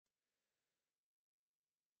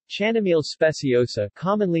Chaenomeles speciosa,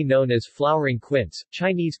 commonly known as flowering quince,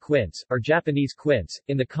 Chinese quince, or Japanese quince,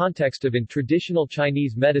 in the context of in traditional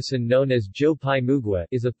Chinese medicine known as zhou pai mugua,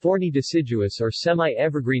 is a thorny deciduous or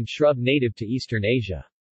semi-evergreen shrub native to Eastern Asia.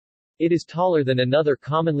 It is taller than another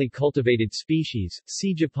commonly cultivated species,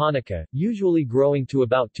 C. japonica, usually growing to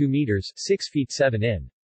about 2 meters 6 feet 7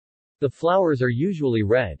 in. The flowers are usually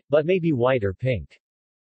red, but may be white or pink.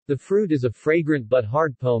 The fruit is a fragrant but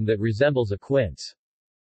hard pome that resembles a quince.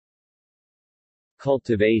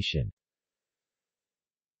 Cultivation.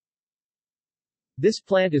 This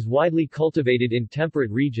plant is widely cultivated in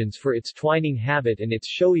temperate regions for its twining habit and its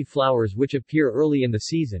showy flowers which appear early in the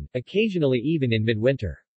season, occasionally even in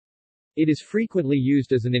midwinter. It is frequently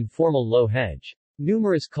used as an informal low hedge.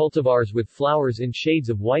 Numerous cultivars with flowers in shades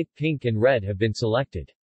of white, pink and red have been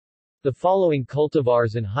selected. The following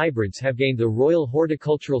cultivars and hybrids have gained the Royal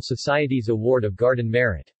Horticultural Society's Award of Garden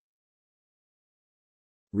Merit.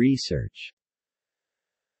 Research.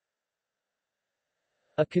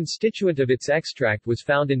 A constituent of its extract was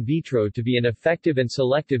found in vitro to be an effective and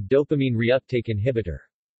selective dopamine reuptake inhibitor.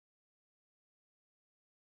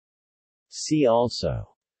 See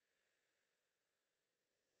also: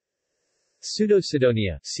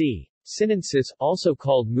 Pseudosidonia, C. sinensis, also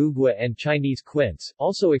called mugua and Chinese quince,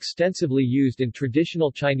 also extensively used in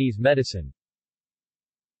traditional Chinese medicine.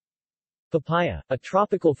 Papaya, a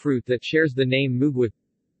tropical fruit that shares the name mugua.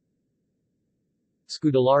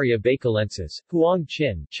 Scutellaria bacalensis, huang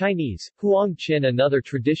qin, Chinese, huang qin, another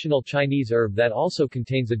traditional Chinese herb that also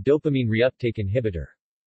contains a dopamine reuptake inhibitor.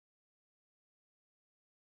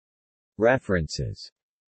 References.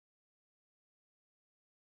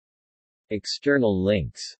 External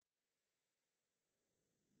links.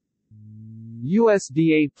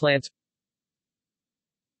 USDA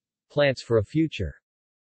Plants for a Future